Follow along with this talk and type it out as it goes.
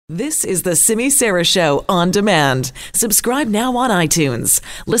This is the Simi Sara Show on demand. Subscribe now on iTunes.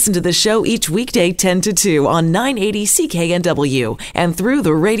 Listen to the show each weekday 10 to 2 on 980 CKNW and through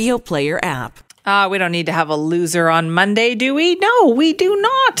the Radio Player app. We don't need to have a loser on Monday, do we? No, we do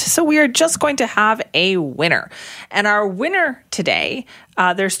not. So we are just going to have a winner. And our winner today,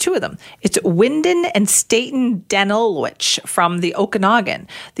 there's two of them. It's Wyndon and Staten Danilowicz from the Okanagan.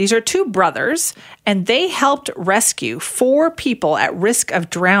 These are two brothers, and they helped rescue 4 people at risk of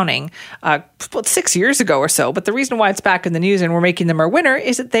drowning 6 years ago or so. But the reason why it's back in the news and we're making them our winner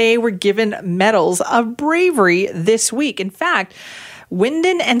is that they were given medals of bravery this week. In fact,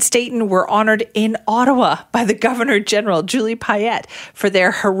 Wyndon and Staten were honored in Ottawa by the Governor General, Julie Payette, for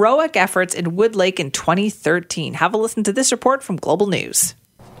their heroic efforts in Wood Lake in 2013. Have a listen to this report from Global News.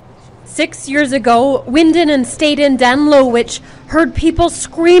 6 years ago, Wyndon and Staten Danilowicz heard people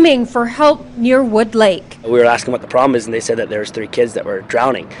screaming for help near Wood Lake. We were asking what the problem is, and they said that there was 3 kids that were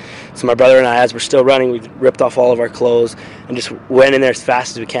drowning. So my brother and I, as we're still running, we ripped off all of our clothes and just went in there as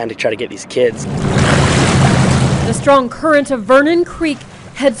fast as we can to try to get these kids. The strong current of Vernon Creek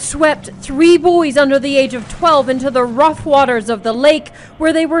had swept 3 boys under the age of 12 into the rough waters of the lake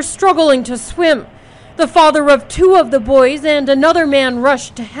where they were struggling to swim. The father of 2 of the boys and another man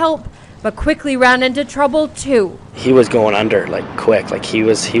rushed to help, but quickly ran into trouble too. He was going under quick, he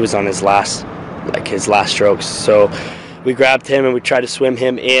was on his last strokes. So we grabbed him and we tried to swim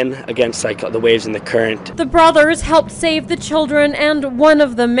him in against the waves and the current. The brothers helped save the children and one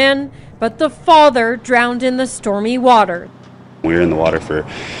of the men, but the father drowned in the stormy water. We were in the water for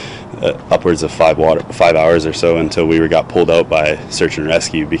upwards of 5 hours or so until we got pulled out by search and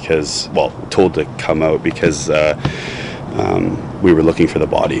rescue told to come out because we were looking for the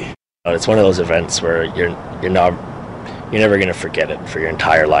body. It's one of those events where you're never going to forget it for your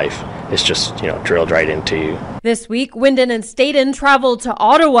entire life. It's just, drilled right into you. This week, Wyndon and Staten traveled to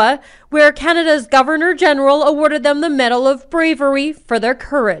Ottawa, where Canada's Governor General awarded them the Medal of Bravery for their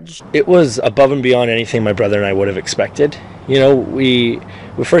courage. It was above and beyond anything my brother and I would have expected. We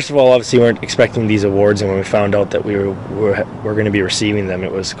first of all obviously weren't expecting these awards, and when we found out that we were going to be receiving them,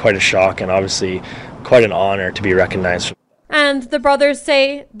 it was quite a shock and obviously quite an honor to be recognized. And the brothers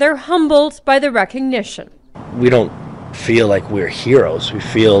say they're humbled by the recognition. We don't feel like we're heroes. We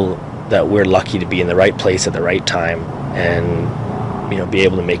feel that we're lucky to be in the right place at the right time and, be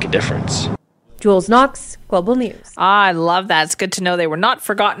able to make a difference. Jules Knox, Global News. I love that. It's good to know they were not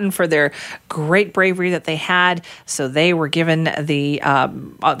forgotten for their great bravery that they had. So they were given they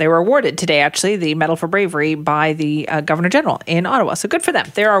were awarded today, actually, the Medal for Bravery by the Governor General in Ottawa. So good for them.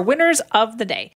 They are winners of the day.